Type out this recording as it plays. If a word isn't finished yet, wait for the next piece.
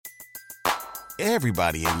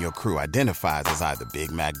Everybody in your crew identifies as either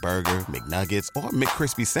Big Mac Burger, McNuggets, or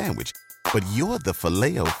McCrispy Sandwich. But you're the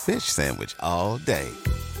Filet-O-Fish Sandwich all day.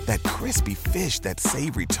 That crispy fish, that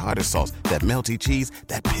savory tartar sauce, that melty cheese,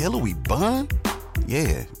 that pillowy bun.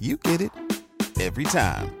 Yeah, you get it. Every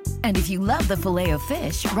time. And if you love the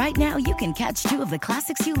Filet-O-Fish, right now you can catch two of the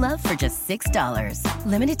classics you love for just $6.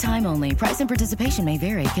 Limited time only. Price and participation may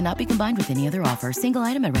vary. Cannot be combined with any other offer. Single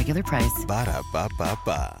item at regular price.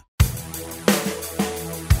 Ba-da-ba-ba-ba.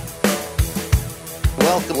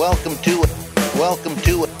 Welcome to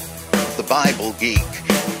the Bible Geek.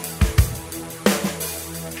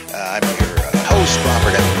 I'm your host,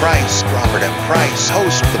 Robert M. Price,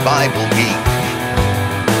 host of the Bible Geek.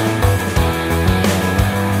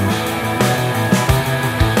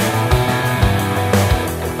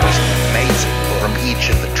 Each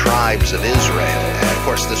of the tribes of Israel. And of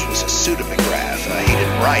course, this was a pseudepigraph. He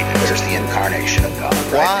didn't write it. There's the incarnation of God.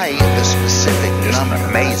 Why the specific, just an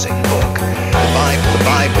amazing book. The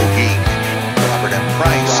Bible Geek. Robert M.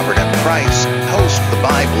 Price, host of the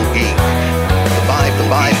Bible Geek. The Bible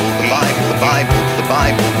Geek. Robert M. Price, host of the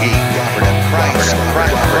Bible Geek.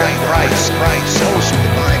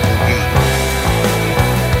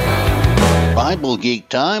 Bible Geek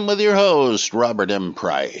time with your host, Robert M.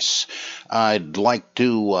 Price. I'd like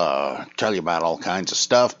to tell you about all kinds of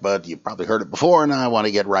stuff, but you've probably heard it before, and I want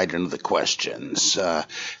to get right into the questions.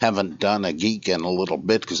 Haven't done a geek in a little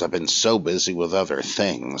bit because I've been so busy with other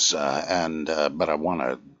things, but I want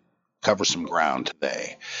to cover some ground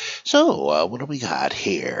today. So, what do we got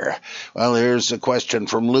here? Well, here's a question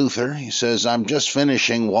from Luther. He says, I'm just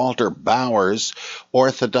finishing Walter Bauer's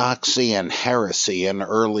Orthodoxy and Heresy in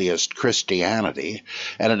Earliest Christianity,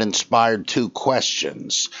 and it inspired two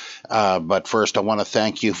questions. But first, I want to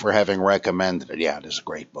thank you for having recommended it. Yeah, it is a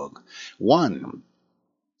great book. One,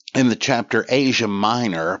 in the chapter Asia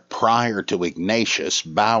Minor, prior to Ignatius,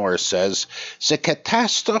 Bauer says, the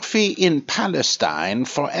catastrophe in Palestine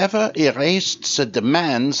forever erased the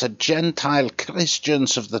demands that Gentile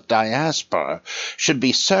Christians of the diaspora should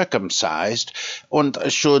be circumcised and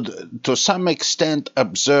should, to some extent,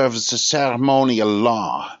 observe the ceremonial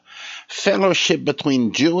law. Fellowship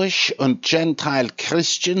between Jewish and Gentile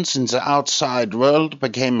Christians in the outside world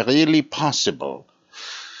became really possible.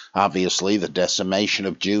 Obviously, the decimation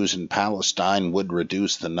of Jews in Palestine would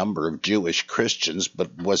reduce the number of Jewish Christians,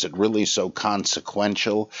 but was it really so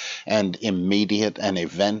consequential and immediate an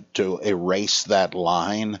event to erase that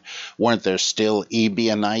line? Weren't there still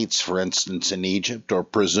Ebionites, for instance, in Egypt, or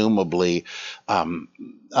presumably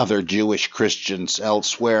other Jewish Christians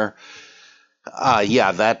elsewhere?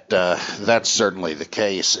 That's certainly the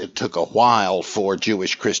case. It took a while for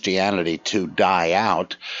Jewish Christianity to die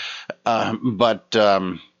out, but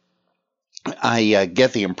I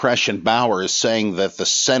get the impression Bauer is saying that the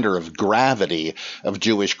center of gravity of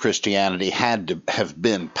Jewish Christianity had to have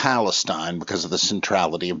been Palestine because of the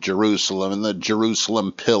centrality of Jerusalem and the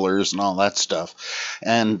Jerusalem pillars and all that stuff,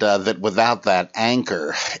 and that without that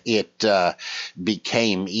anchor, it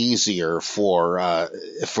became easier for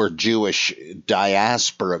Jewish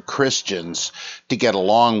diaspora Christians to get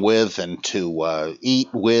along with and to eat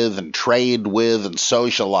with and trade with and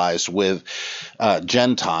socialize with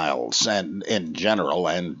Gentiles and in general,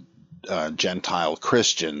 and Gentile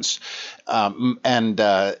Christians,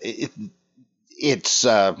 it's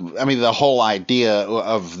the whole idea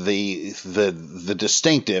of the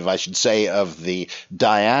distinctive, I should say, of the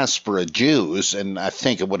diaspora Jews, and I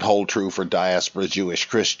think it would hold true for diaspora Jewish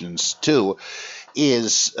Christians too,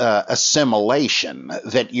 is assimilation,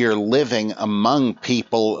 that you're living among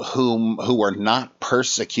people who are not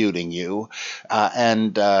persecuting you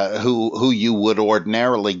and who you would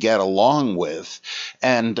ordinarily get along with,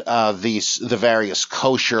 and the various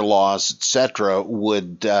kosher laws, etc.,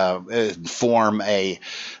 would form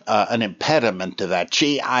an impediment to that.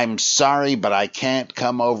 Gee, I'm sorry, but I can't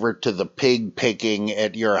come over to the pig picking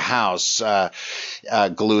at your house,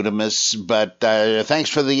 Glutamus, but thanks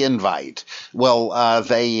for the invite. Well,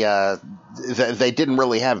 they didn't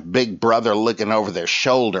really have Big Brother looking over their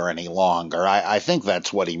shoulder any longer. I think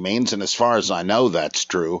that's what he means, and as far as I know, that's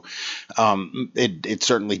true. It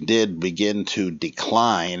certainly did begin to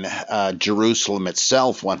decline. Jerusalem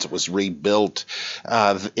itself, once it was rebuilt,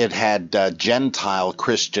 it had Gentile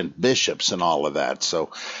Christian bishops and all of that. So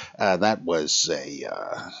that was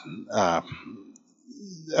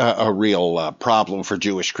a real problem for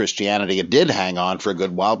Jewish Christianity. It did hang on for a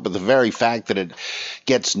good while, but the very fact that it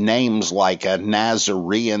gets names like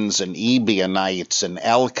Nazareans and Ebionites and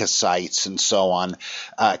Elkosites and so on,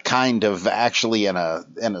 kind of actually in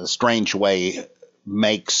a strange way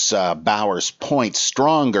makes Bauer's point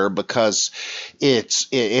stronger, because it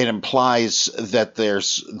implies that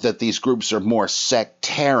these groups are more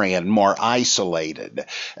sectarian, more isolated,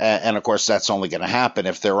 and of course that's only going to happen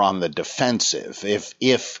if they're on the defensive.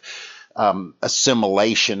 If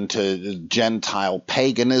assimilation to Gentile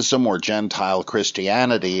paganism or Gentile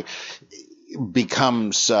Christianity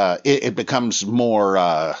becomes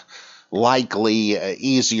more likely,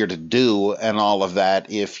 easier to do, and all of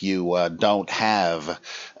that if you don't have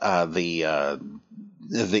the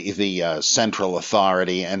central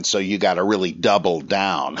authority, and so you got to really double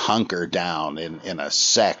down, hunker down in a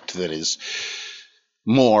sect that is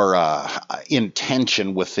more in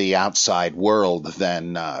tension with the outside world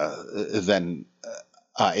than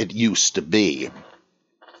it used to be.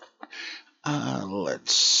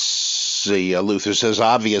 Let's see. Luther says,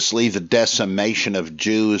 obviously, the decimation of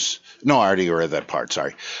Jews. No, I already read that part.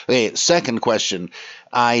 Sorry. Okay, second question.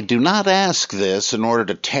 I do not ask this in order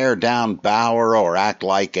to tear down Bauer or act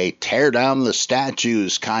like a tear down the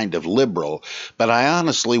statues kind of liberal, but I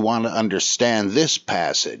honestly want to understand this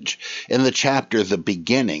passage. In the chapter The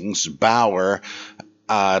Beginnings, Bauer,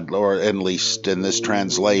 or at least in this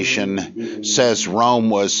translation, says Rome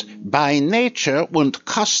was by nature and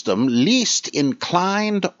custom least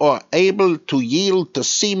inclined or able to yield to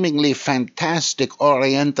seemingly fantastic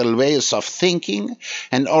oriental ways of thinking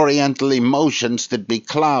and oriental emotions that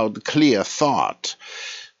becloud clear thought.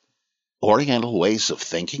 Oriental ways of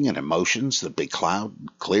thinking and emotions that becloud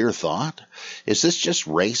clear thought? Is this just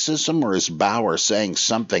racism, or is Bauer saying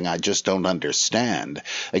something I just don't understand?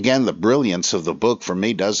 Again, the brilliance of the book for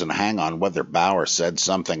me doesn't hang on whether Bauer said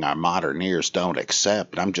something our modern ears don't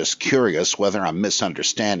accept. I'm just curious whether I'm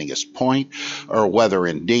misunderstanding his point, or whether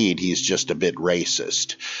indeed he's just a bit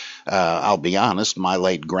racist. I'll be honest, my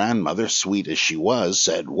late grandmother, sweet as she was,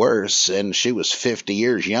 said worse, and she was 50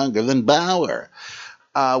 years younger than Bauer.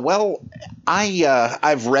 I've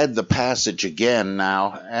read the passage again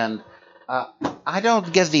now, and I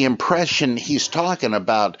don't get the impression he's talking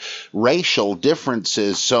about racial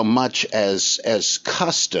differences so much as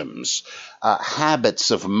customs,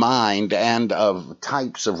 habits of mind, and of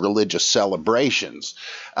types of religious celebrations.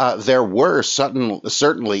 There were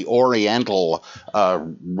certainly Oriental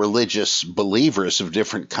religious believers of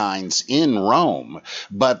different kinds in Rome,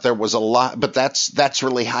 but there was a lot. But that's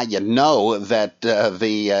really how you know that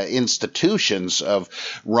the institutions of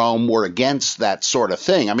Rome were against that sort of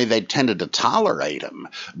thing. I mean, they tended to tolerate them,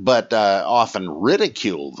 but often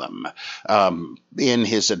ridicule them. In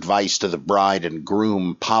his advice to the bride and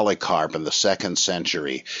groom, Polycarp in the 2nd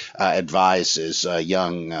century advises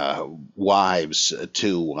young wives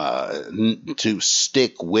to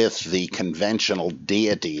stick with the conventional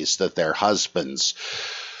deities that their husbands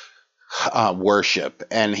worship,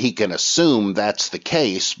 and he can assume that's the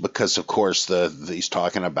case because, of course, he's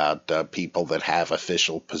talking about people that have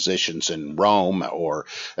official positions in Rome, or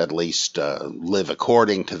at least live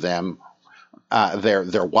according to them.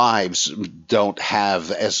 Their wives don't have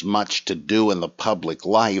as much to do in the public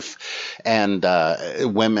life, and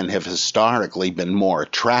women have historically been more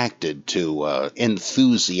attracted to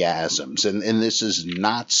enthusiasms. And this is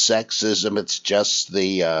not sexism; it's just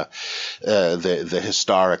the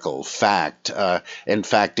historical fact. In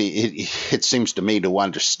fact, it seems to me to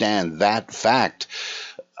understand that fact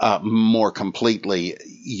more completely,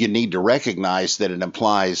 you need to recognize that it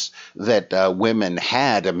implies that women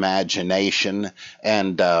had imagination,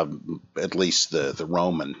 and at least the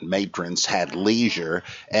Roman matrons had leisure,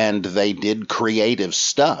 and they did creative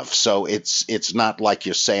stuff. So it's not like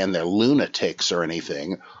you're saying they're lunatics or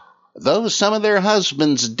anything. Though some of their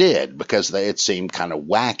husbands did, because it seemed kind of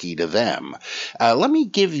wacky to them. Let me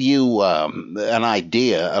give you an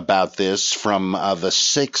idea about this from the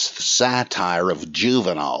 6th satire of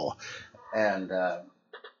Juvenal. And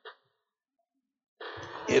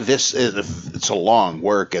it's a long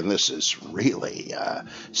work, and this is really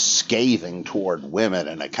scathing toward women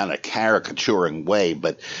in a kind of caricaturing way.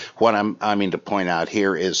 But what I mean to point out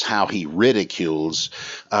here is how he ridicules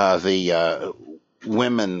the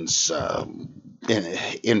women's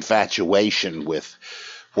infatuation with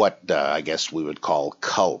what I guess we would call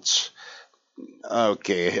cults.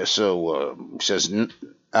 Okay, so he says,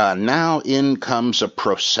 now in comes a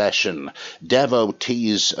procession,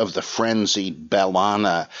 devotees of the frenzied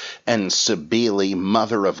Bellana and Cybele,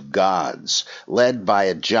 mother of gods, led by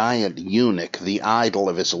a giant eunuch, the idol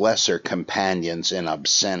of his lesser companions in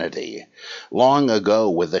obscenity. Long ago,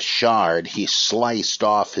 with a shard, he sliced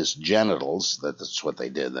off his genitals. That's what they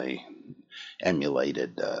did. They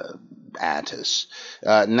emulated Attis.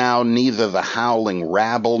 Now neither the howling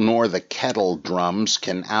rabble nor the kettle drums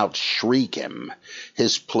can outshriek him.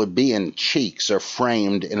 His plebeian cheeks are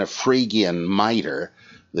framed in a Phrygian mitre.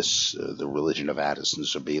 The religion of Attis and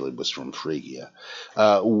Cybele was from Phrygia.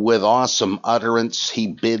 With awesome utterance, he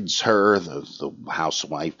bids her, the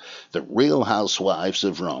housewife, the real housewives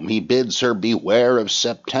of Rome, he bids her beware of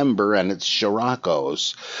September and its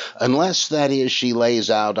sciroccoes, unless, that is, she lays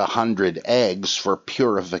out 100 eggs for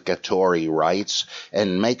purificatory rites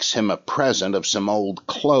and makes him a present of some old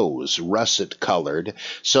clothes, russet-colored,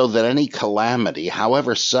 so that any calamity,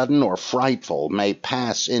 however sudden or frightful, may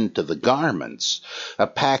pass into the garments. A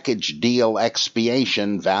package deal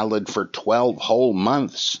expiation valid for 12 whole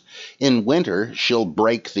months. In winter she'll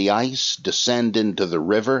break the ice, descend into the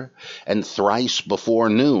river, and thrice before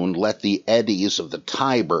noon let the eddies of the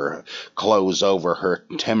Tiber close over her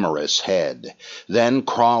timorous head. Then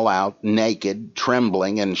crawl out naked,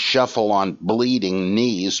 trembling, and shuffle on bleeding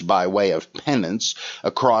knees by way of penance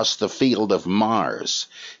across the field of Mars.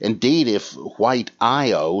 Indeed, if white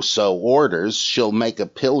Io so orders, she'll make a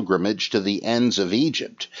pilgrimage to the ends of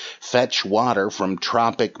Egypt, fetch water from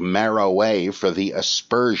tropic Meroe for the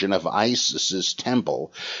aspersion of Isis's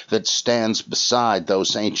temple that stands beside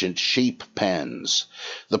those ancient sheep pens.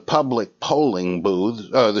 The public polling booths,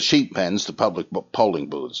 the sheep pens, the public polling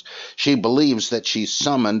booths. She believes that she's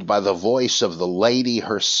summoned by the voice of the lady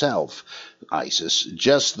herself, Isis,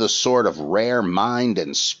 just the sort of rare mind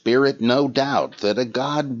and spirit, no doubt, that a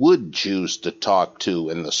god would choose to talk to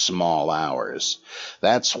in the small hours.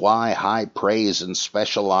 That's why high praise and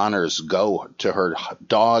special honors go to her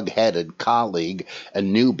dog-headed colleague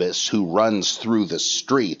Anubis, who runs through the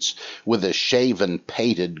streets with a shaven,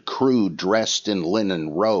 pated crew dressed in linen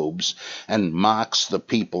robes and mocks the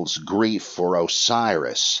people's grief for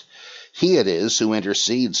Osiris. He it is who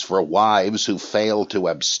intercedes for wives who fail to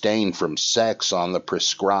abstain from sex on the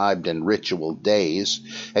prescribed and ritual days,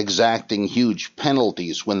 exacting huge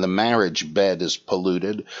penalties when the marriage bed is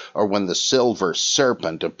polluted or when the silver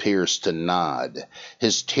serpent appears to nod.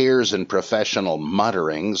 His tears and professional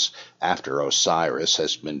mutterings, after Osiris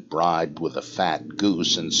has been bribed with a fat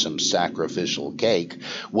goose and some sacrificial cake,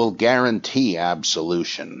 will guarantee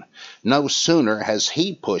absolution. No sooner has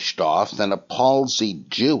he pushed off than a palsied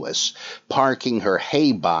Jewess, parking her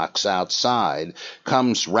hay box outside,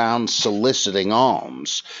 comes round soliciting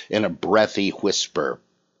alms in a breathy whisper.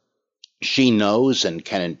 She knows and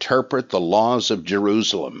can interpret the laws of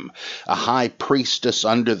Jerusalem, a high priestess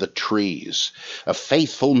under the trees, a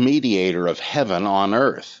faithful mediator of heaven on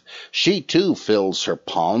earth. She too fills her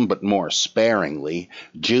palm, but more sparingly.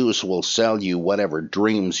 Jews will sell you whatever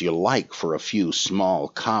dreams you like for a few small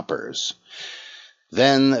coppers.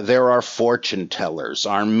 Then there are fortune-tellers,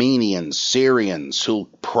 Armenians, Syrians, who'll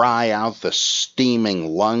pry out the steaming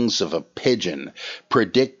lungs of a pigeon,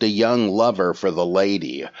 predict a young lover for the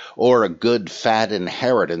lady, or a good fat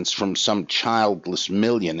inheritance from some childless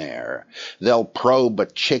millionaire. They'll probe a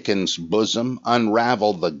chicken's bosom,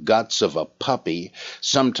 unravel the guts of a puppy.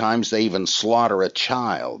 Sometimes they even slaughter a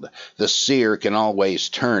child. The seer can always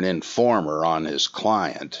turn informer on his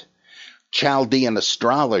client. Chaldean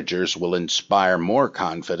astrologers will inspire more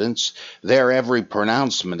confidence. Their every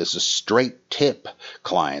pronouncement is a straight tip,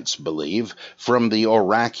 clients believe, from the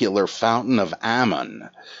oracular fountain of Ammon.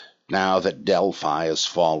 Now that Delphi has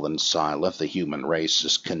fallen silent, the human race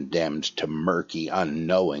is condemned to murky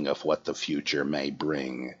unknowing of what the future may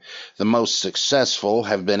bring. The most successful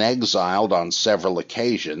have been exiled on several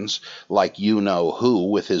occasions, like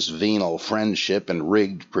you-know-who with his venal friendship and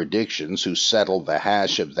rigged predictions, who settled the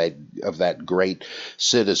hash of that great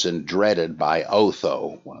citizen dreaded by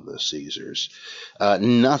Otho, one of the Caesars.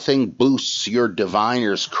 Nothing boosts your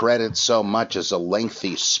diviner's credit so much as a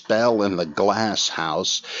lengthy spell in the glass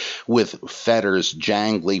house, with fetters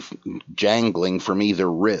jangling from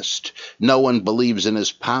either wrist. No one believes in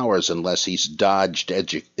his powers unless he's dodged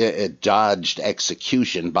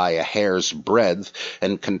execution by a hair's breadth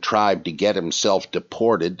and contrived to get himself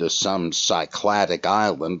deported to some Cycladic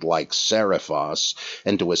island like Seriphos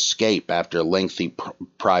and to escape after lengthy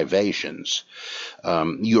privations.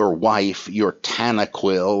 Your wife, your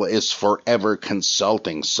Tanaquil, is forever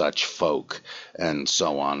consulting such folk, and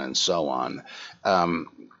so on and so on.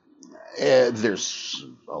 There's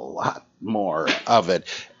a lot more of it.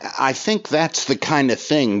 I think that's the kind of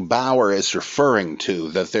thing Bauer is referring to,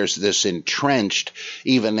 that there's this entrenched,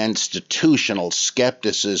 even institutional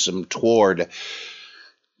skepticism toward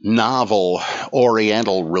novel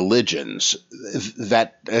oriental religions.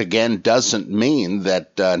 That, again, doesn't mean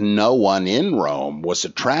that no one in Rome was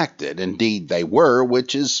attracted. Indeed, they were,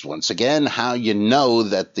 which is, once again, how you know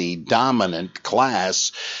that the dominant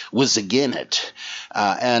class was against it.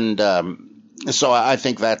 So I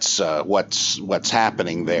think that's what's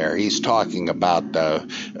happening there. He's talking about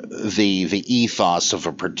the ethos of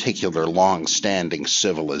a particular long-standing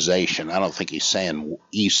civilization. I don't think he's saying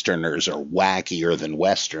Easterners are wackier than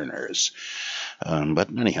Westerners. But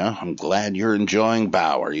anyhow, I'm glad you're enjoying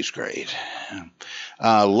Bauer. He's great.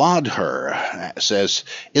 Lodher says,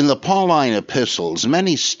 in the Pauline epistles,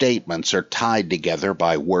 many statements are tied together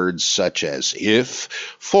by words such as if,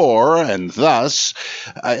 for, and thus.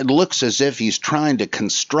 It looks as if he's trying to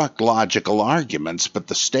construct logical arguments, but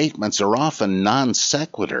the statements are often non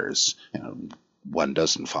sequiturs. One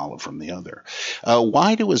doesn't follow from the other.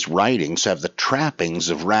 Why do his writings have the trappings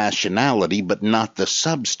of rationality but not the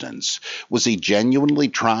substance? Was he genuinely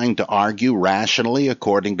trying to argue rationally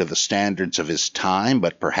according to the standards of his time,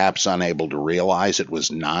 but perhaps unable to realize it was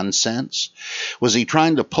nonsense? Was he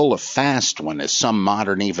trying to pull a fast one, as some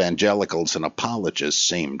modern evangelicals and apologists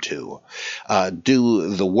seem to? Do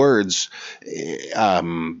the words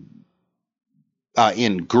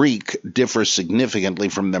in Greek differ significantly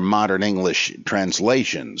from their modern English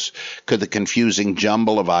translations? Could the confusing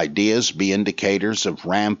jumble of ideas be indicators of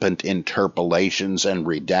rampant interpolations and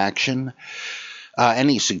redaction?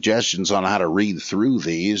 Any suggestions on how to read through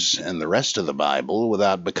these and the rest of the Bible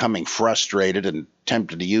without becoming frustrated and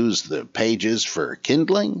tempted to use the pages for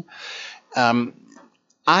kindling?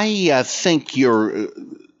 I think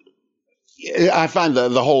I find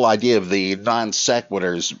the whole idea of the non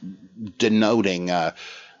sequiturs denoting,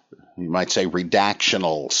 you might say,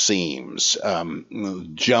 redactional seams,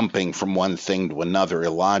 jumping from one thing to another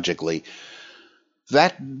illogically.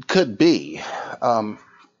 That could be.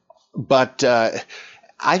 But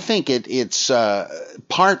I think it's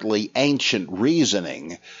partly ancient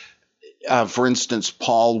reasoning. For instance,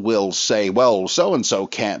 Paul will say, well, so-and-so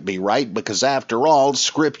can't be right because, after all,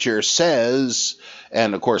 Scripture says.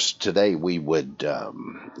 And, of course, today we would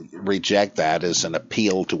reject that as an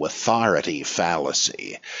appeal to authority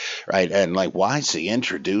fallacy, right? And, like, why is he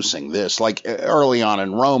introducing this? Like, early on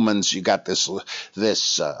in Romans, you got this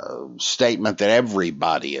statement that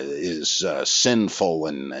everybody is sinful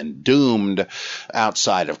and doomed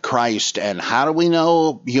outside of Christ. And how do we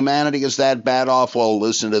know humanity is that bad off? Well,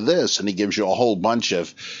 listen to this. And he gives you a whole bunch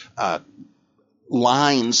of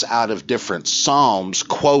lines out of different psalms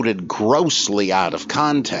quoted grossly out of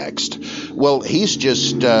context. Well, he's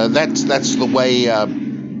just that's the way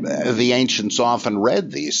the ancients often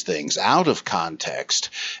read these things, out of context.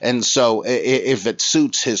 And so if it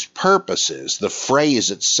suits his purposes, the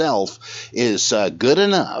phrase itself is good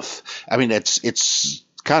enough. I mean, it's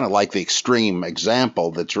kind of like the extreme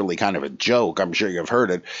example that's really kind of a joke. I'm sure you've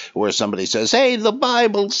heard it, where somebody says, hey, the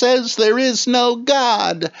Bible says there is no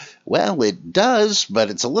God. Well, it does,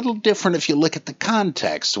 but it's a little different if you look at the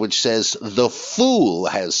context, which says the fool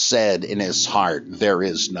has said in his heart there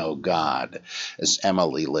is no God. As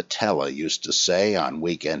Emily Latella used to say on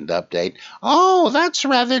Weekend Update, oh, that's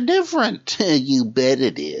rather different. You bet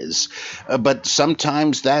it is. But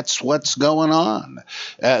sometimes that's what's going on.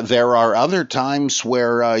 There are other times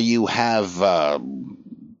where you have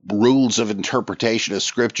rules of interpretation of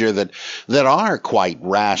Scripture that are quite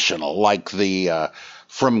rational, like the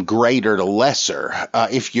from greater to lesser.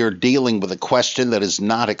 If you're dealing with a question that is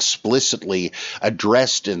not explicitly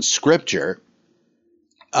addressed in Scripture,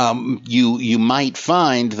 you might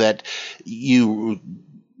find that you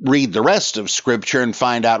read the rest of Scripture and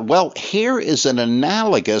find out, well, here is an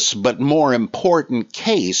analogous but more important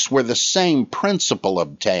case where the same principle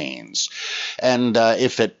obtains. And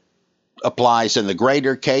if it applies in the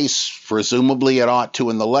greater case, presumably it ought to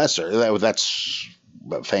in the lesser. That's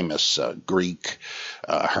a famous Greek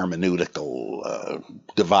hermeneutical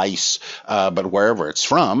device, but wherever it's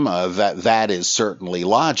from, that is certainly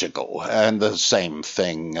logical, and the same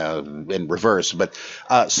thing in reverse. But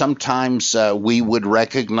sometimes we would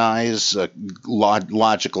recognize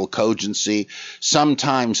logical cogency,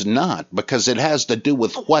 sometimes not, because it has to do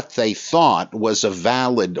with what they thought was a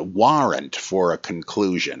valid warrant for a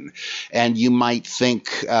conclusion. And you might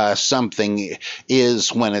think something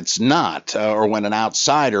is when it's not, or when an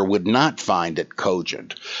outsider would not find it cogent.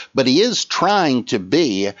 But he is trying to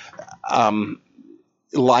be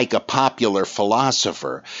like a popular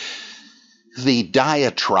philosopher. the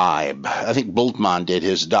diatribe. I think Bultmann did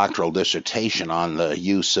his doctoral dissertation on the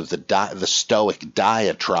use of the Stoic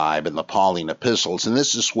diatribe in the Pauline epistles, and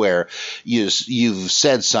this is where you've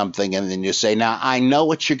said something, and then you say, "Now I know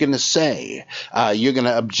what you're going to say. You're going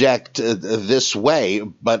to object this way,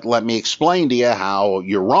 but let me explain to you how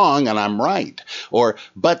you're wrong and I'm right." Or,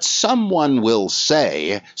 "But someone will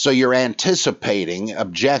say," so you're anticipating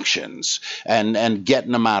objections and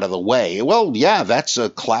getting them out of the way. Well, yeah, that's a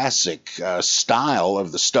classic style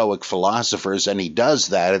of the Stoic philosophers, and he does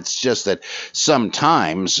that. It's just that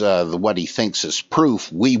sometimes what he thinks is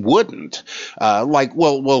proof, we wouldn't.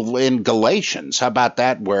 Well, in Galatians, how about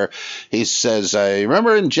that, where he says,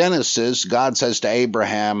 remember in Genesis, God says to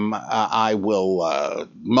Abraham, I will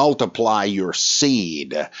multiply your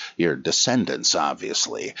seed, your descendants,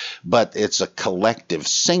 obviously, but it's a collective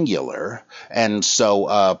singular, and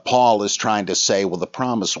so Paul is trying to say, well, the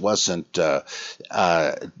promise wasn't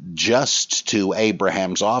just to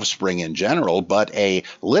Abraham's offspring in general, but a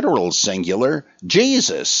literal singular,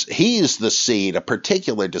 Jesus. He's the seed, a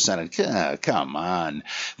particular descendant. Come on.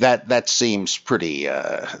 That seems pretty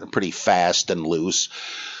fast and loose.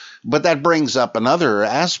 But that brings up another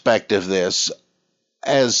aspect of this,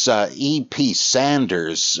 as E.P.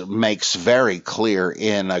 Sanders makes very clear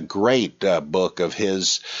in a great book of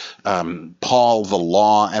his, Paul, the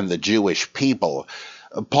Law, and the Jewish People.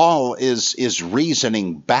 Paul is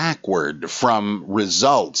reasoning backward from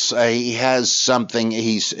results. He has something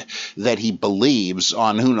that he believes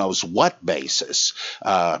on who knows what basis,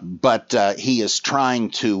 but he is trying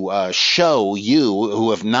to show you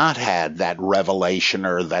who have not had that revelation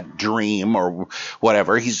or that dream or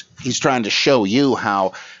whatever. He's trying to show you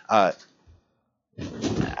how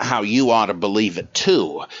you ought to believe it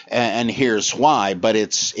too, and here's why. But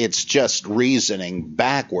it's just reasoning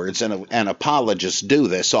backwards, and apologists do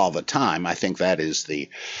this all the time. I think that is the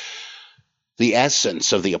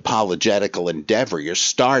essence of the apologetical endeavor. You're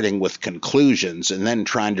starting with conclusions and then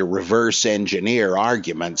trying to reverse engineer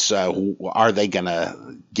arguments. Are they going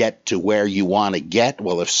to get to where you want to get?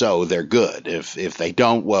 Well, if so, they're good. If they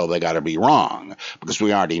don't, well, they got to be wrong, because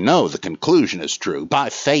we already know the conclusion is true. By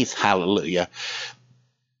faith, hallelujah.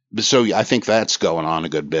 So I think that's going on a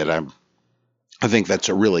good bit. I think that's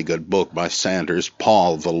a really good book by Sanders,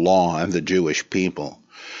 Paul, the Law, and the Jewish People.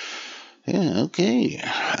 Yeah, okay.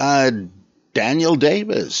 Daniel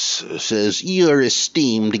Davis says, your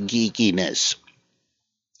esteemed geekiness.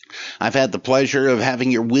 I've had the pleasure of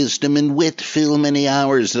having your wisdom and wit fill many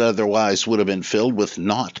hours that otherwise would have been filled with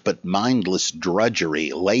naught but mindless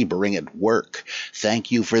drudgery, laboring at work.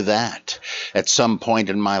 Thank you for that. At some point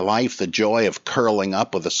in my life, the joy of curling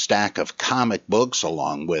up with a stack of comic books,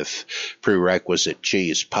 along with prerequisite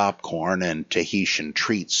cheese popcorn and Tahitian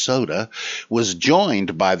treat soda, was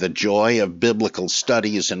joined by the joy of biblical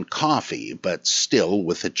studies and coffee, but still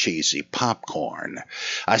with a cheesy popcorn.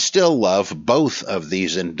 I still love both of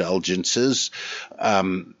these indulgences,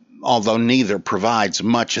 although neither provides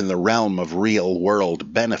much in the realm of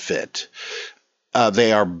real-world benefit.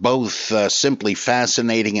 They are both simply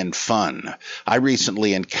fascinating and fun. I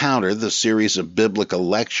recently encountered the series of biblical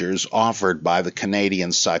lectures offered by the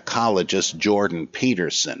Canadian psychologist Jordan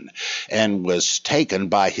Peterson, and was taken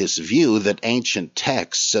by his view that ancient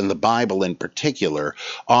texts, and the Bible in particular,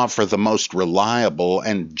 offer the most reliable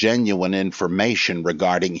and genuine information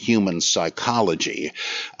regarding human psychology,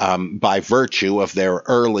 by virtue of their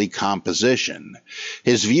early composition.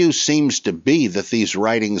 His view seems to be that these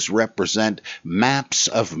writings represent maps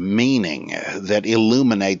of meaning that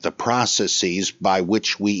illuminate the processes by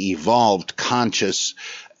which we evolved consciousness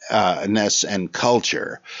and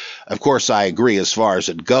culture. Of course, I agree as far as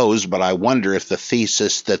it goes, but I wonder if the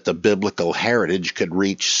thesis that the biblical heritage could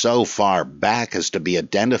reach so far back as to be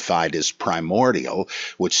identified as primordial,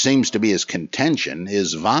 which seems to be his contention,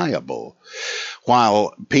 is viable.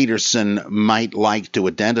 While Peterson might like to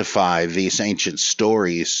identify these ancient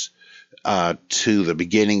stories to the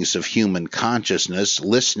beginnings of human consciousness,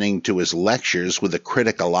 listening to his lectures with a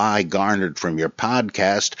critical eye garnered from your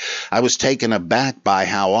podcast, I was taken aback by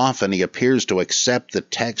how often he appears to accept the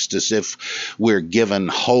text as if we're given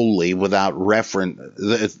wholly without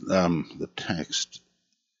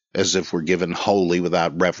as if we're given wholly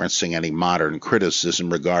without referencing any modern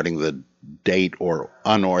criticism regarding the date or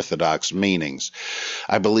unorthodox meanings.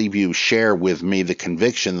 I believe you share with me the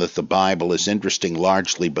conviction that the Bible is interesting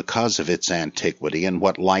largely because of its antiquity and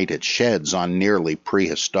what light it sheds on nearly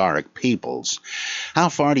prehistoric peoples. How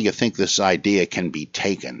far do you think this idea can be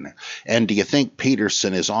taken? And do you think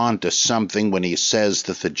Peterson is on to something when he says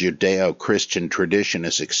that the Judeo-Christian tradition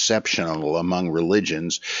is exceptional among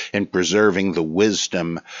religions in preserving the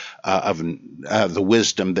wisdom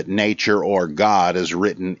that nature or God has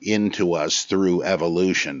written into us through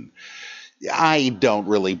evolution? I don't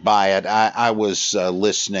really buy it. I was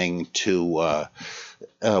listening to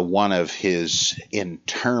one of his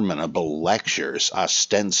interminable lectures,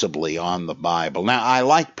 ostensibly on the Bible. Now, I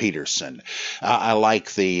like Peterson. I like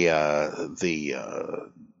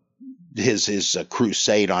his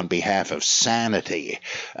crusade on behalf of sanity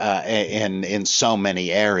in so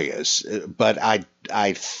many areas. But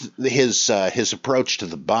his approach to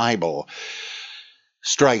the Bible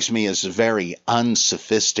strikes me as very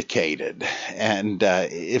unsophisticated. And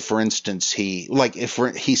if, for instance, he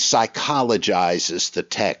psychologizes the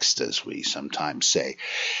text, as we sometimes say.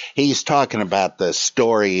 He's talking about the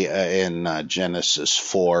story in Genesis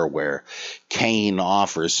 4 where Cain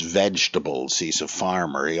offers vegetables. He's a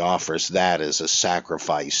farmer. He offers that as a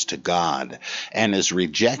sacrifice to God and is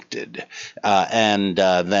rejected. And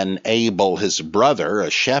then Abel, his brother, a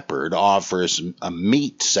shepherd, offers a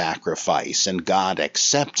meat sacrifice, and God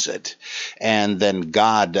accepts it. And then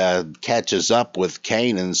God catches up with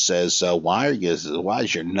Cain and says, why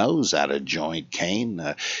is your nose out of joint,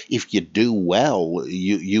 Cain? If you do well,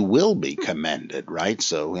 you will be commended, right?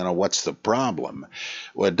 So, what's the problem?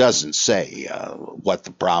 Well, it doesn't say what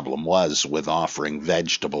the problem was with offering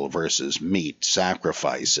vegetable versus meat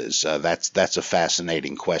sacrifices. That's a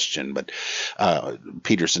fascinating question, but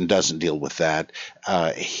Peterson doesn't deal with that.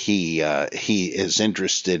 He is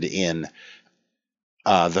interested in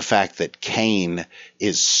the fact that Cain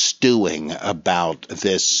is stewing about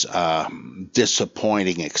this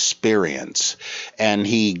disappointing experience, and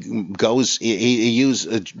Peterson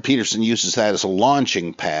uses that as a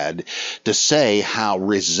launching pad to say how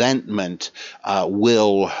resentment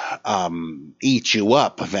will eat you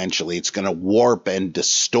up eventually. It's going to warp and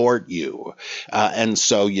distort you, and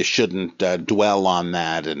so you shouldn't dwell on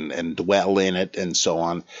that and dwell in it and so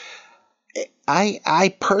on.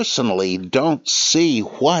 I personally don't see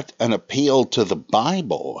what an appeal to the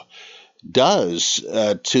Bible does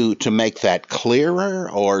to make that clearer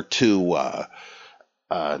or to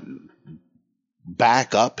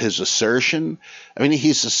back up his assertion. I mean,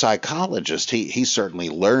 he's a psychologist. He certainly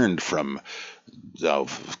learned from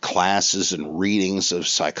classes and readings of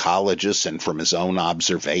psychologists and from his own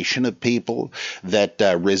observation of people that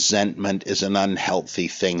resentment is an unhealthy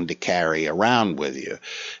thing to carry around with you.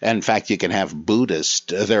 And in fact, you can have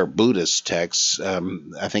there are Buddhist texts,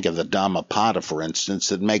 I think of the Dhammapada, for instance,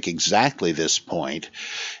 that make exactly this point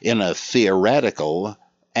in a theoretical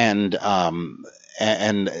and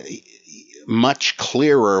much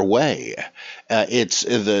clearer way. It's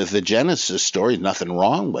the Genesis story, nothing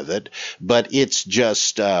wrong with it, but it's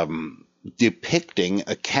just depicting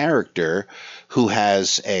a character who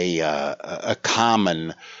has a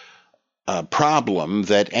common problem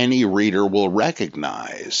that any reader will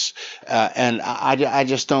recognize. And I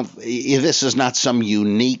just don't, this is not some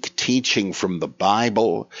unique teaching from the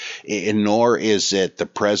Bible, nor is it the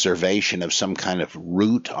preservation of some kind of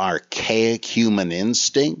root, archaic human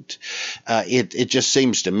instinct. It just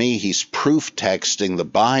seems to me he's proof texting the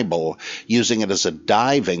Bible, using it as a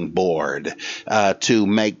diving board to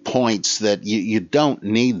make points that you don't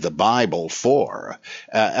need the Bible for.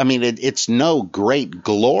 I mean, it's no great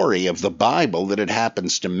glory of the Bible that it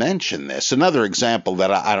happens to mention this. Another example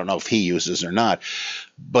that I don't know if he uses or not,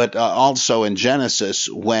 but also in Genesis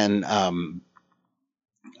when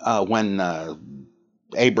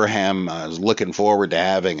Abraham is looking forward to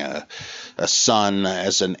having a son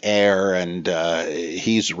as an heir, and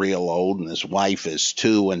he's real old and his wife is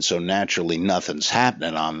too, and so naturally nothing's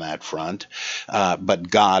happening on that front. But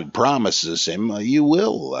God promises him, you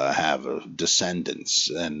will have descendants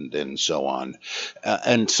and so on.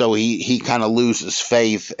 And so he kind of loses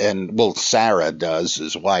faith, and Sarah does,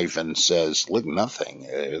 his wife, and says, look,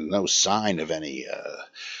 nothing, no sign of any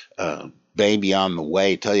baby on the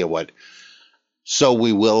way. Tell you what, so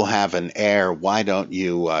we will have an heir. Why don't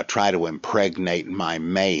you try to impregnate my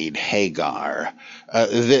maid Hagar?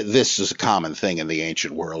 This is a common thing in the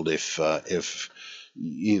ancient world. If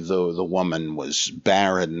the woman was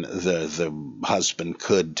barren, the husband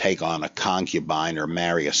could take on a concubine or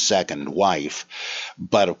marry a second wife.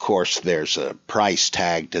 But of course, there's a price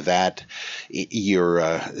tag to that.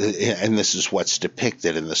 And this is what's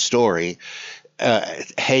depicted in the story.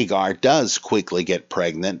 Hagar does quickly get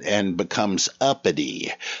pregnant and becomes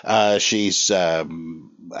uppity. She's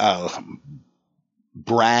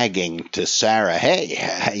bragging to Sarah,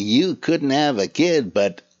 hey, you couldn't have a kid,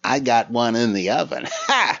 but I got one in the oven.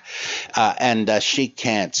 Ha! And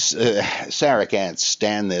Sarah can't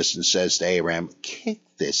stand this and says to Abraham, kick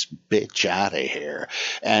this bitch out of here.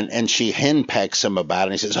 And she henpecks him about it.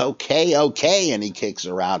 And he says, okay. And he kicks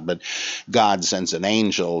her out, but God sends an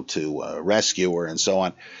angel to rescue her and so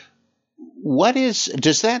on.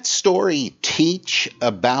 Does that story teach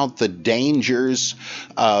about the dangers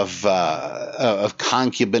of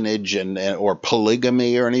concubinage or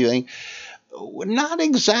polygamy or anything? Not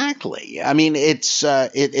exactly. I mean,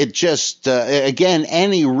 it just, again,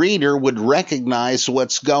 any reader would recognize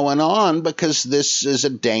what's going on because this is a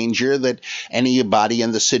danger that anybody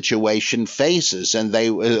in the situation faces. And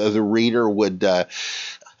the reader would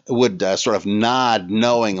sort of nod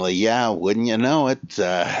knowingly, yeah, wouldn't you know it?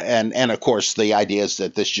 And of course, the idea is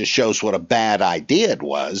that this just shows what a bad idea it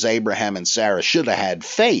was. Abraham and Sarah should have had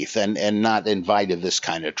faith and not invited this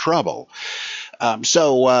kind of trouble.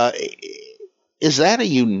 Is that a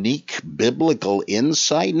unique biblical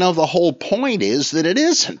insight? No, the whole point is that it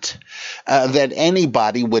isn't. That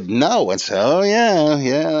anybody would know and say, oh,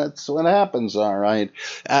 yeah, that's what happens, all right.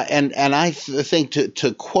 And I think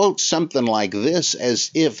to quote something like this as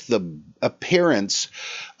if the appearance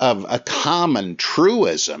of a common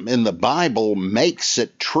truism in the Bible makes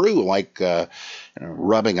it true, like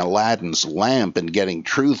rubbing Aladdin's lamp and getting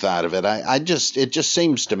truth out of it. It just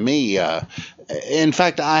seems to me, in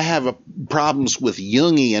fact, I have problems with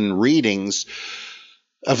Jungian readings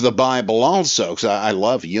of the Bible also, because I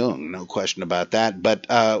love Jung, no question about that. But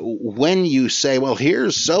when you say, well,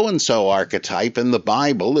 here's so-and-so archetype in the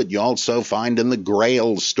Bible that you also find in the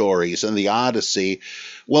Grail stories and the Odyssey,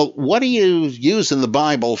 well, what do you use in the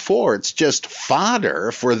Bible for? It's just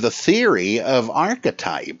fodder for the theory of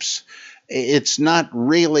archetypes. It's not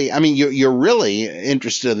really, I mean, you're really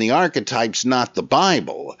interested in the archetypes, not the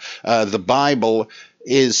Bible. The Bible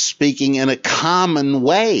is speaking in a common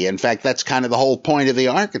way. In fact, that's kind of the whole point of the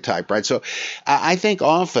archetype, right? So I think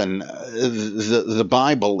often the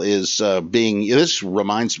Bible is this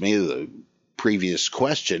reminds me of the previous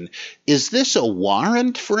question, is this a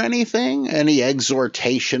warrant for anything? Any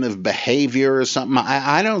exhortation of behavior or something?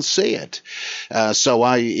 I don't see it. So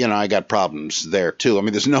I got problems there too. I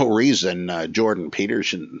mean, there's no reason Jordan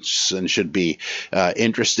Peterson should be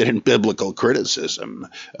interested in biblical criticism.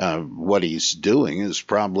 What he's doing is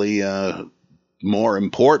probably more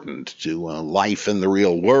important to life in the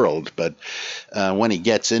real world. But when he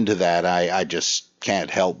gets into that, I just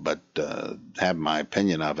can't help but have my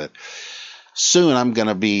opinion of it. Soon I'm going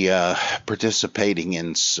to be participating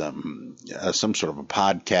in some sort of a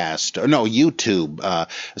podcast, YouTube, a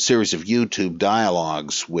series of YouTube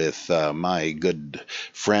dialogues with my good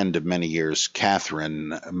friend of many years,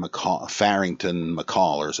 Catherine Farrington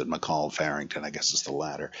McCall, or is it McCall Farrington? I guess it's the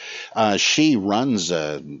latter. She runs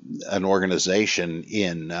an organization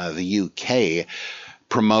in the UK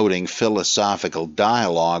promoting philosophical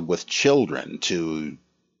dialogue with children to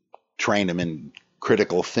train them in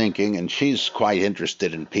critical thinking, and she's quite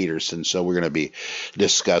interested in Peterson, so we're going to be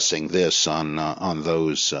discussing this on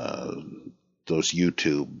those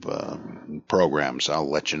YouTube programs. I'll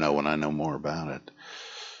let you know when I know more about it.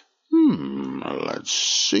 Let's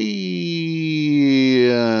see.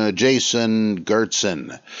 Jason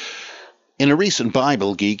Gertzen. In a recent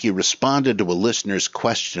Bible Geek, you responded to a listener's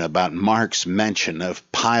question about Mark's mention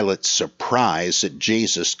of Pilate's surprise at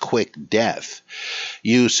Jesus' quick death.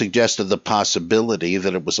 You suggested the possibility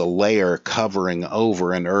that it was a layer covering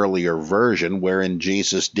over an earlier version wherein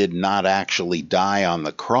Jesus did not actually die on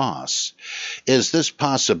the cross. Is this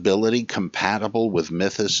possibility compatible with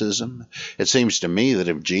mythicism? It seems to me that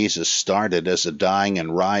if Jesus started as a dying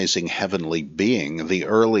and rising heavenly being, the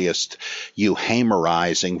earliest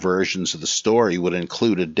euhemerizing versions of the story would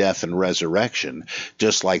include a death and resurrection,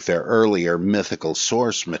 just like their earlier mythical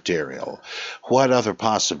source material. What other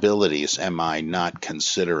possibilities am I not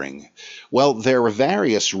considering? Well, there are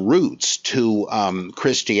various routes to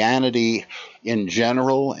Christianity in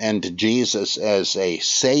general and to Jesus as a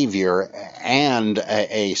savior and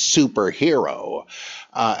a superhero,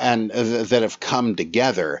 and that have come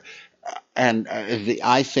together. And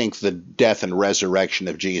I think the death and resurrection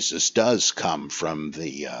of Jesus does come from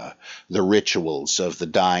the rituals of the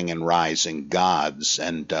dying and rising gods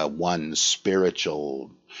and one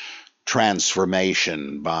spiritual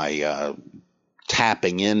transformation by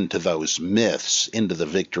tapping into those myths, into the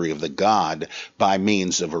victory of the god by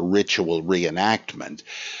means of a ritual reenactment.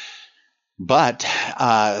 But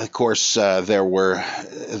of course, there were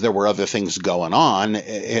other things going on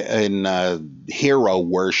in hero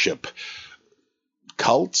worship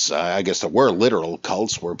cults. I guess there were literal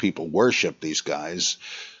cults where people worship these guys,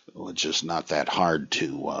 which is not that hard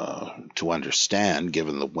to understand,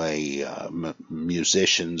 given the way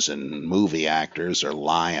musicians and movie actors are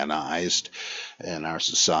lionized in our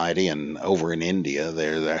society. And over in India,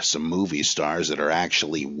 there are some movie stars that are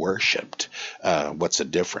actually worshipped. What's the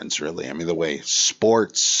difference, really? I mean, the way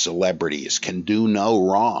sports celebrities can do no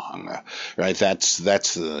wrong, right? That's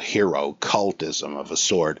the hero cultism of a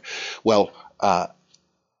sort. Well,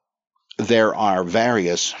 there are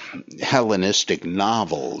various Hellenistic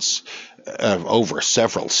novels over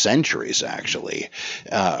several centuries, actually,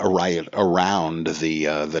 right around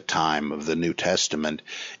the time of the New Testament,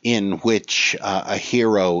 in which a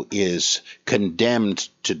hero is condemned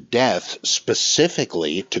to death,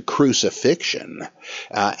 specifically to crucifixion,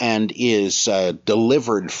 and is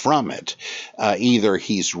delivered from it. Either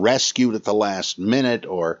he's rescued at the last minute,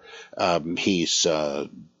 or he's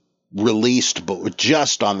released, but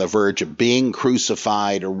just on the verge of being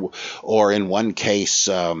crucified, or in one case,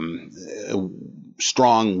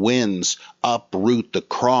 strong winds uproot the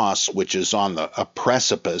cross, which is on a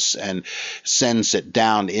precipice, and sends it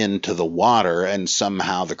down into the water, and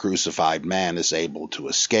somehow the crucified man is able to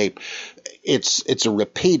escape. It's a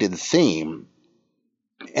repeated theme.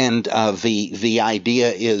 And the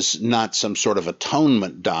idea is not some sort of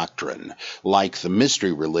atonement doctrine like the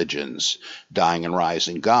mystery religions, dying and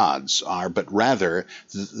rising gods, are, but rather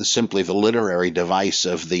simply the literary device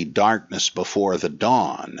of the darkness before the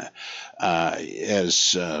dawn.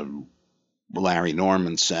 As Larry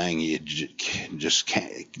Norman saying, you just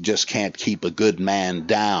can't keep a good man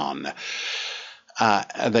down.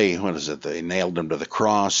 They nailed him to the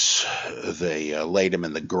cross. They laid him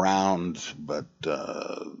in the ground, but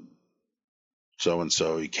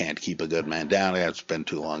so-and-so, you can't keep a good man down. It's been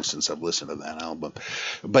too long since I've listened to that album.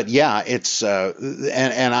 But yeah, it's,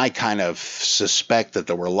 and I kind of suspect that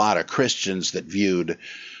there were a lot of Christians that viewed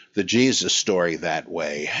the Jesus story that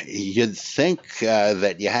way. You'd think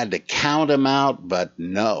that you had to count him out, but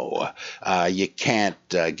no, you can't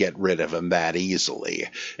get rid of him that easily.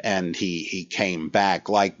 And he came back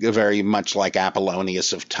very much like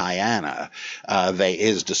Apollonius of Tyana.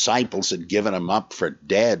 His disciples had given him up for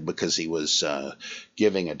dead because he was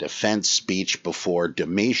giving a defense speech before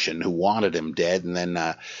Domitian, who wanted him dead, and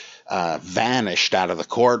then vanished out of the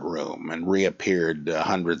courtroom and reappeared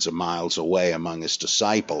hundreds of miles away among his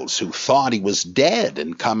disciples, who thought he was dead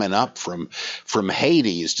and coming up from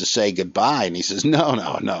Hades to say goodbye. And he says, no,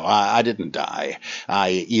 I didn't die.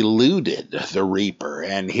 I eluded the Reaper,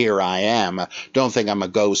 and here I am. Don't think I'm a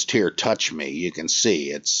ghost here. Touch me. You can see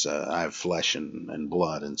it's I have flesh and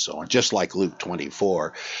blood and so on, just like Luke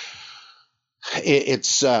 24.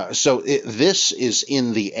 This is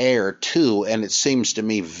in the air too, and it seems to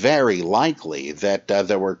me very likely that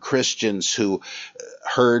there were Christians who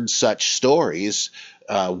heard such stories,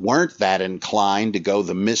 weren't that inclined to go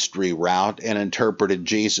the mystery route, and interpreted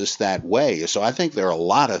Jesus that way. So I think there are a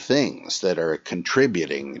lot of things that are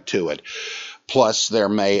contributing to it. Plus, there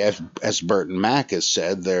may, as Burton Mack has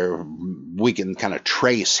said, we can kind of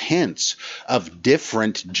trace hints of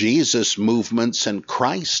different Jesus movements and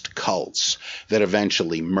Christ cults that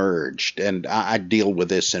eventually merged. And I deal with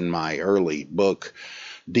this in my early book,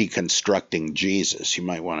 Deconstructing Jesus. You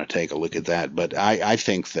might want to take a look at that. But I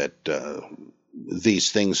think that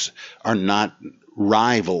these things are not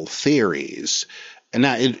rival theories. And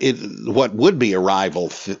now, what would be a rival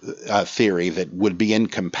theory that would be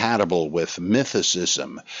incompatible with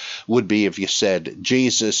mythicism would be if you said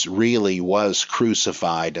Jesus really was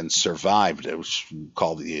crucified and survived. It was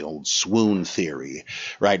called the old Swoon Theory,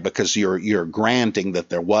 right? Because you're granting that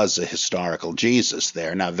there was a historical Jesus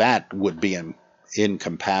there. Now, that would be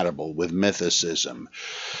incompatible with mythicism.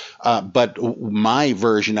 But my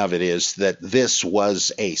version of it is that this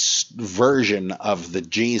was a version of the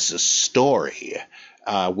Jesus story,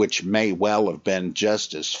 which may well have been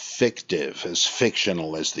just as fictive, as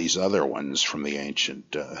fictional as these other ones from the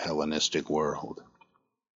ancient Hellenistic world.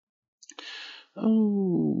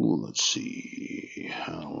 Oh, let's see.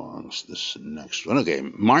 How long is this next one? Okay,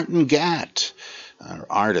 Martin Gatt, our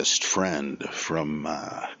artist friend from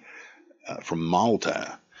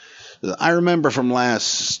Malta. I remember from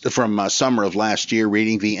summer of last year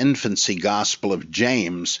reading the Infancy Gospel of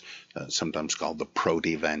James, sometimes called the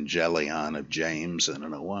Protevangelion of James, I don't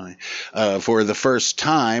know why, for the first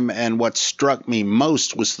time, and what struck me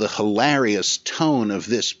most was the hilarious tone of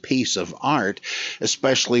this piece of art,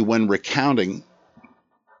 especially when recounting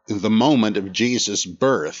the moment of Jesus'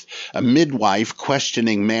 birth. A midwife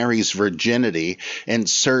questioning Mary's virginity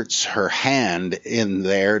inserts her hand in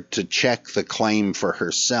there to check the claim for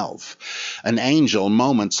herself. An angel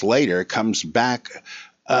moments later comes to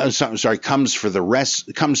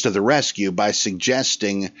the rescue by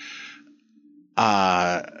suggesting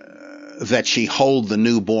that she hold the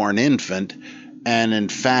newborn infant, and in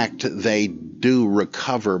fact they do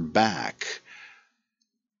recover back.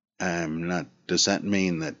 Does that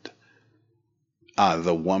mean that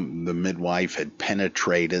the midwife had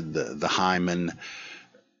penetrated the hymen,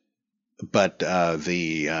 but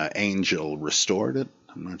the angel restored it?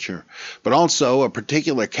 I'm not sure. But also, a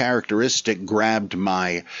particular characteristic grabbed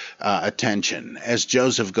my attention. As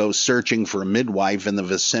Joseph goes searching for a midwife in the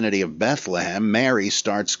vicinity of Bethlehem, Mary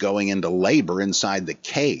starts going into labor inside the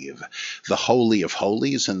cave, the Holy of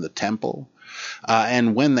Holies in the temple.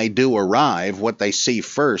 And when they do arrive, what they see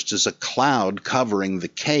first is a cloud covering the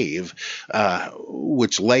cave,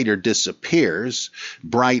 which later disappears.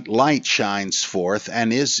 Bright light shines forth,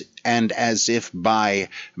 and as if by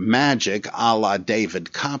magic, a la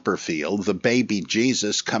David Copperfield, the baby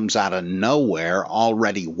Jesus comes out of nowhere,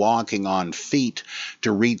 already walking on feet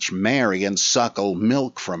to reach Mary and suckle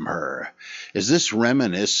milk from her. Is this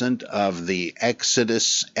reminiscent of the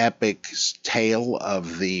Exodus epic tale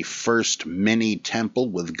of the first mini-temple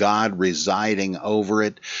with God residing over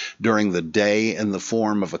it during the day in the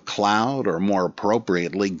form of a cloud, or more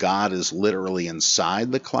appropriately, God is literally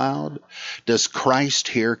inside the cloud? Does Christ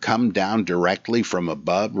here come down directly from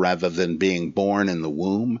above rather than being born in the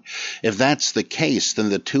womb? If that's the case, then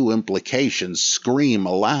the two implications scream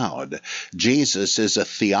aloud. Jesus is a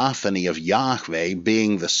theophany of Yahweh,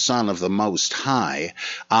 being the Son of the Most High,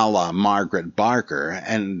 a la Margaret Barker,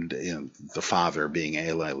 and the Father being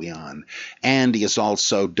El Elyon, and he is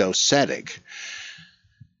also docetic.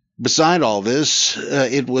 Beside all this,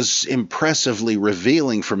 it was impressively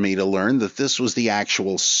revealing for me to learn that this was the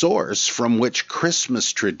actual source from which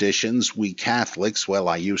Christmas traditions we Catholics, well,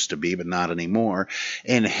 I used to be, but not anymore,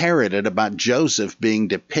 inherited about Joseph being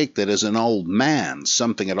depicted as an old man,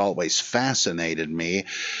 something that always fascinated me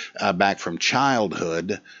back from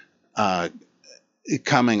childhood,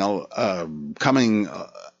 coming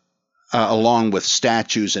along with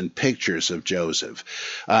statues and pictures of Joseph.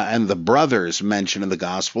 And the brothers mentioned in the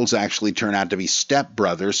Gospels actually turn out to be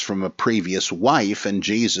stepbrothers from a previous wife, and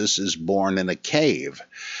Jesus is born in a cave.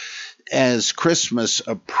 As Christmas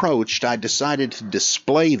approached, I decided to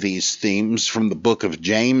display these themes from the book of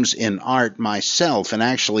James in art myself, and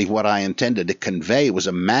actually what I intended to convey was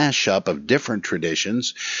a mashup of different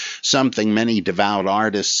traditions, something many devout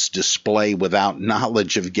artists display without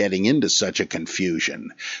knowledge of getting into such a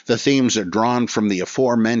confusion. The themes are drawn from the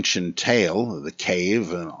aforementioned tale, the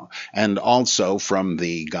cave, and also from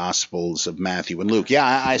the Gospels of Matthew and Luke. Yeah,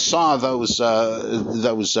 I saw those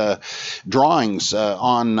drawings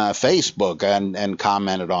on Facebook and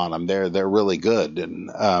commented on them. They're really good and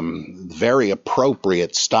very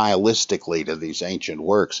appropriate stylistically to these ancient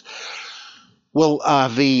works. Well,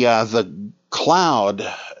 the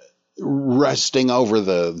cloud resting over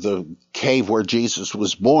the cave where Jesus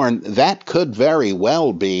was born, that could very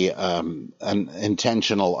well be an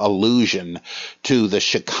intentional allusion to the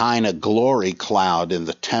Shekinah glory cloud in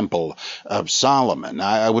the Temple of Solomon.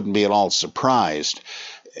 I wouldn't be at all surprised.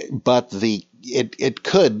 But it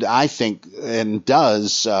could, I think, and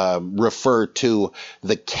does refer to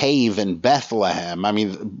the cave in Bethlehem. I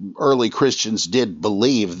mean, early Christians did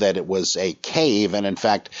believe that it was a cave, and in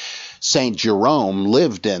fact, St. Jerome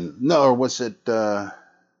lived in, no, or was it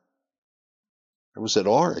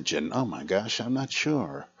Origen? Oh my gosh, I'm not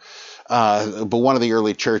sure. But one of the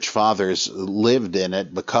early church fathers lived in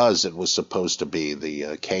it because it was supposed to be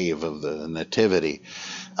the cave of the Nativity.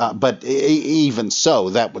 But even so,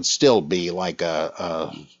 that would still be like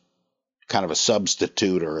a kind of a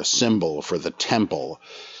substitute or a symbol for the temple.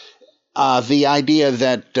 The idea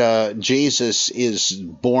that Jesus is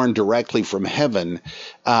born directly from heaven,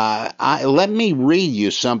 let me read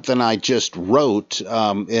you something I just wrote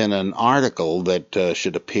in an article that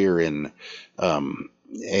should appear in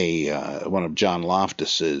one of John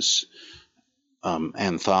Loftus's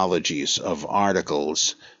anthologies of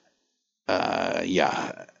articles.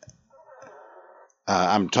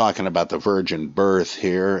 I'm talking about the virgin birth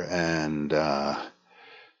here, and let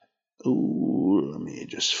me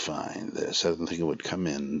just find this. I didn't think it would come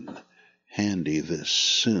in handy this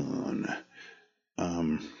soon.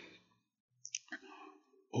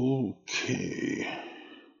 Okay.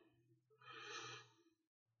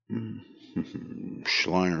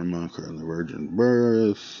 Schleiermacher and the virgin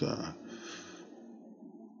birth.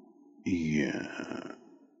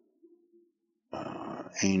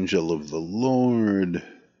 angel of the Lord.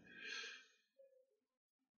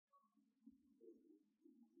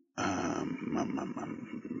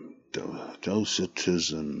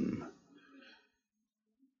 Docetism.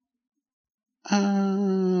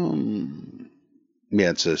 Yeah,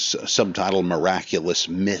 it's a subtitle, Miraculous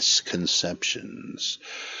Misconceptions.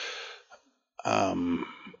 Oh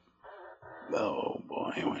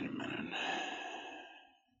boy, wait a minute.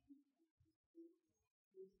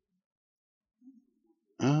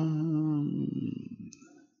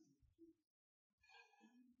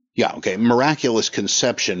 Yeah, okay. Miraculous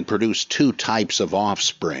conception produced two types of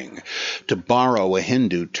offspring. To borrow a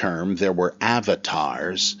Hindu term, there were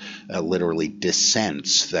avatars, literally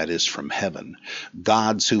descents, that is, from heaven,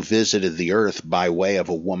 gods who visited the earth by way of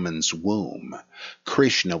a woman's womb.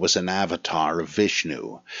 Krishna was an avatar of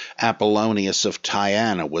Vishnu. Apollonius of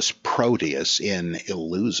Tyana was Proteus in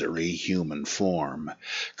illusory human form.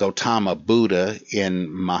 Gautama Buddha,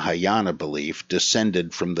 in Mahayana belief,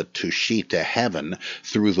 descended from the Tushita heaven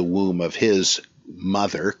through the womb of his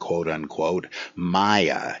mother, quote-unquote,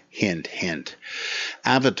 Maya, hint, hint.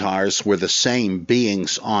 Avatars were the same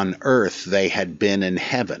beings on earth they had been in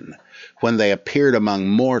heaven. When they appeared among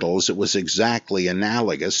mortals, it was exactly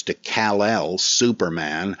analogous to Kal-El,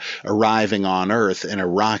 Superman, arriving on Earth in a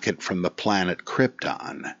rocket from the planet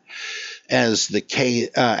Krypton. As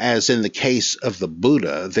in the case of the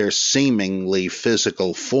Buddha, their seemingly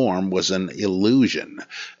physical form was an illusion,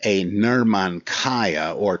 a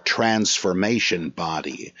nirmankaya, or transformation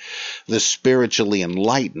body. The spiritually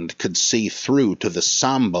enlightened could see through to the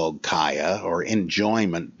sambhogkaya, or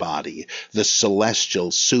enjoyment body, the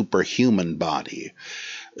celestial superhuman body.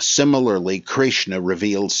 Similarly, Krishna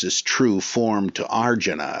reveals his true form to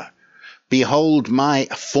Arjuna. Behold my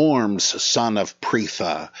forms, son of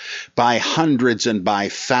Pritha, by hundreds and by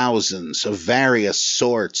thousands, of various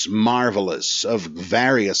sorts, marvelous, of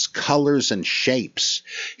various colors and shapes.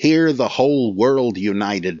 Here the whole world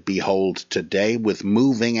united behold today with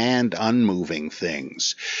moving and unmoving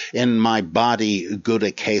things. In my body,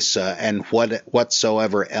 Gudakesa, and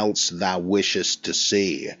whatsoever else thou wishest to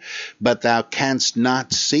see. But thou canst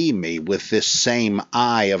not see me with this same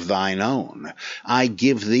eye of thine own. I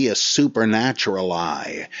give thee a supernatural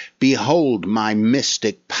eye. Behold my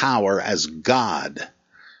mystic power as God.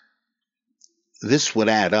 This would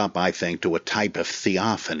add up, I think, to a type of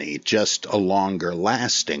theophany, just a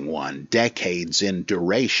longer-lasting one, decades in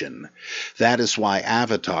duration. That is why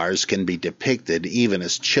avatars can be depicted even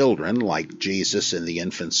as children, like Jesus in the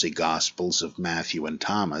Infancy Gospels of Matthew and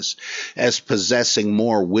Thomas, as possessing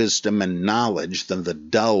more wisdom and knowledge than the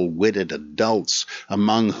dull-witted adults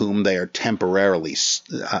among whom they are temporarily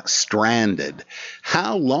stranded.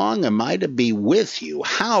 How long am I to be with you?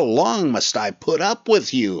 How long must I put up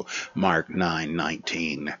with you? Mark 9:19.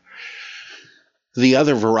 The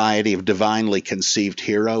other variety of divinely conceived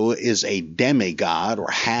hero is a demigod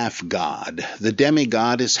or half-god. The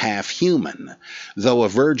demigod is half-human. Though a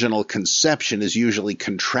virginal conception is usually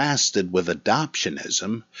contrasted with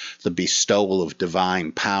adoptionism, the bestowal of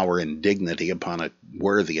divine power and dignity upon a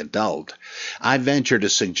worthy adult, I venture to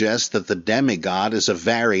suggest that the demigod is a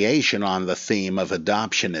variation on the theme of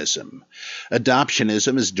adoptionism.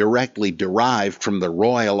 Adoptionism is directly derived from the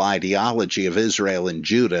royal ideology of Israel and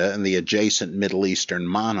Judah and the adjacent Middle Eastern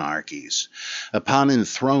monarchies. Upon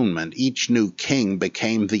enthronement, each new king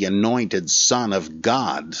became the anointed son of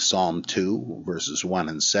God, Psalm 2, verses 1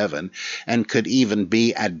 and 7, and could even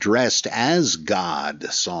be addressed as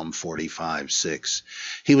God, Psalm 45:6.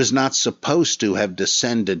 He was not supposed to have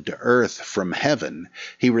descended to earth from heaven.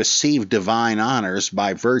 He received divine honors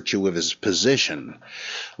by virtue of his position.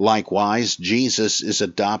 Likewise, Jesus is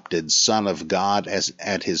adopted Son of God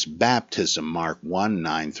at his baptism, Mark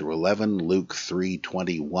 1:9-11, Luke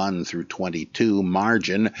 3:21-22,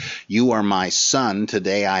 margin, you are my son,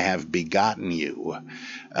 today I have begotten you.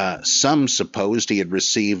 Some supposed he had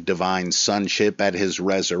received divine sonship at his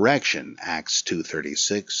resurrection, Acts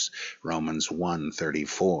 2:36, Romans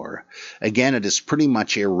 1:34. Again, it is pretty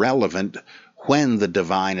much irrelevant when the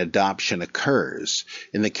divine adoption occurs.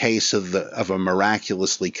 In the case of a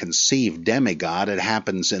miraculously conceived demigod, it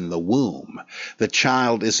happens in the womb. The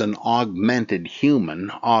child is an augmented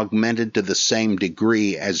human, augmented to the same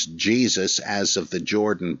degree as Jesus as of the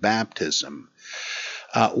Jordan baptism.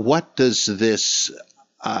 What does this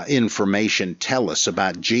information tell us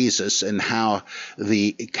about Jesus and how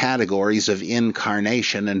the categories of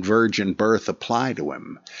incarnation and virgin birth apply to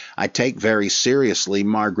him. I take very seriously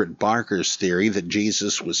Margaret Barker's theory that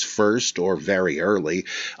Jesus was first, or very early,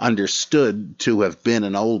 understood to have been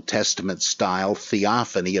an Old Testament-style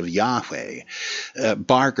theophany of Yahweh.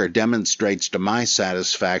 Barker demonstrates to my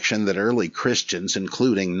satisfaction that early Christians,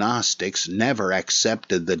 including Gnostics, never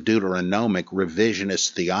accepted the Deuteronomic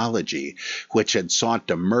revisionist theology, which had sought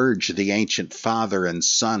to merge the ancient Father and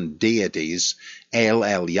Son deities, El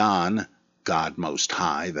Elyon, God Most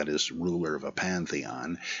High, that is, ruler of a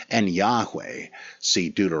pantheon, and Yahweh, see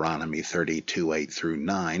Deuteronomy 32,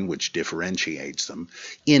 8-9, which differentiates them,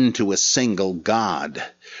 into a single God.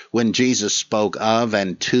 When Jesus spoke of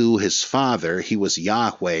and to his Father, he was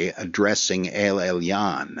Yahweh addressing El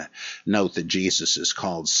Elyon. Note that Jesus is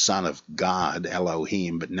called Son of God,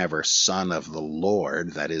 Elohim, but never Son of the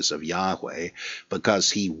Lord, that is, of Yahweh, because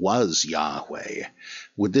he was Yahweh.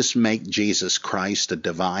 Would this make Jesus Christ a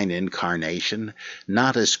divine incarnation?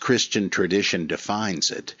 Not as Christian tradition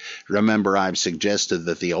defines it. Remember, I've suggested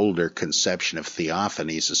that the older conception of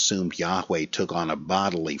theophanies assumed Yahweh took on a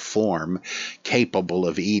bodily form capable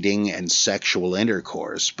of eating and sexual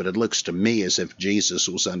intercourse, but it looks to me as if Jesus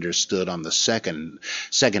was understood on the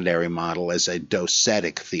secondary model as a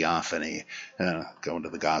docetic theophany, going to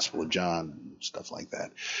the Gospel of John, stuff like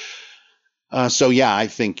that. So yeah, I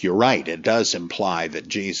think you're right. It does imply that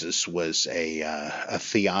Jesus was a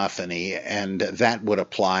theophany, and that would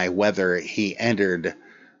apply whether he entered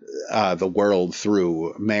the world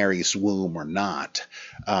through Mary's womb or not,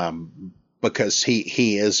 because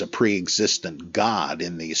he is a pre-existent God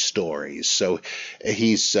in these stories. So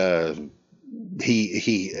he's I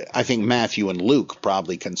think Matthew and Luke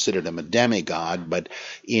probably considered him a demigod, but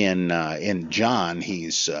in John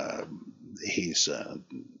he's a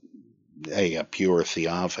pure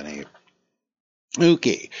theophany.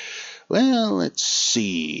 Okay, well, let's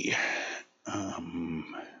see.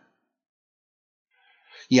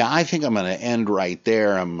 Yeah, I think I'm going to end right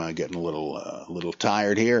there. I'm getting a little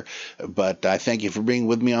tired here, but I thank you for being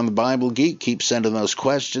with me on the Bible Geek. Keep sending those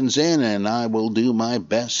questions in, and I will do my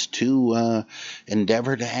best to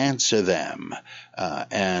endeavor to answer them.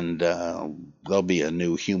 And there'll be a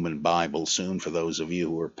new human Bible soon for those of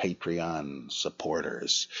you who are Patreon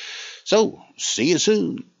supporters. So, see you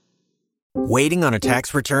soon. Waiting on a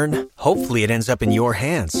tax return? Hopefully it ends up in your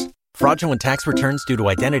hands. Fraudulent tax returns due to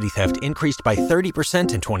identity theft increased by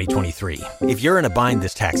 30% in 2023. If you're in a bind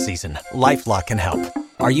this tax season, LifeLock can help.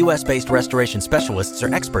 Our U.S.-based restoration specialists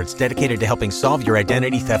are experts dedicated to helping solve your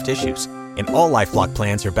identity theft issues. And all LifeLock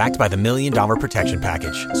plans are backed by the $1 Million Protection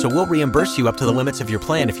Package. So we'll reimburse you up to the limits of your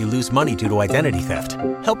plan if you lose money due to identity theft.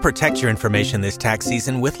 Help protect your information this tax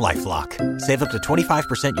season with LifeLock. Save up to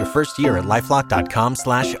 25% your first year at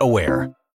LifeLock.com/aware.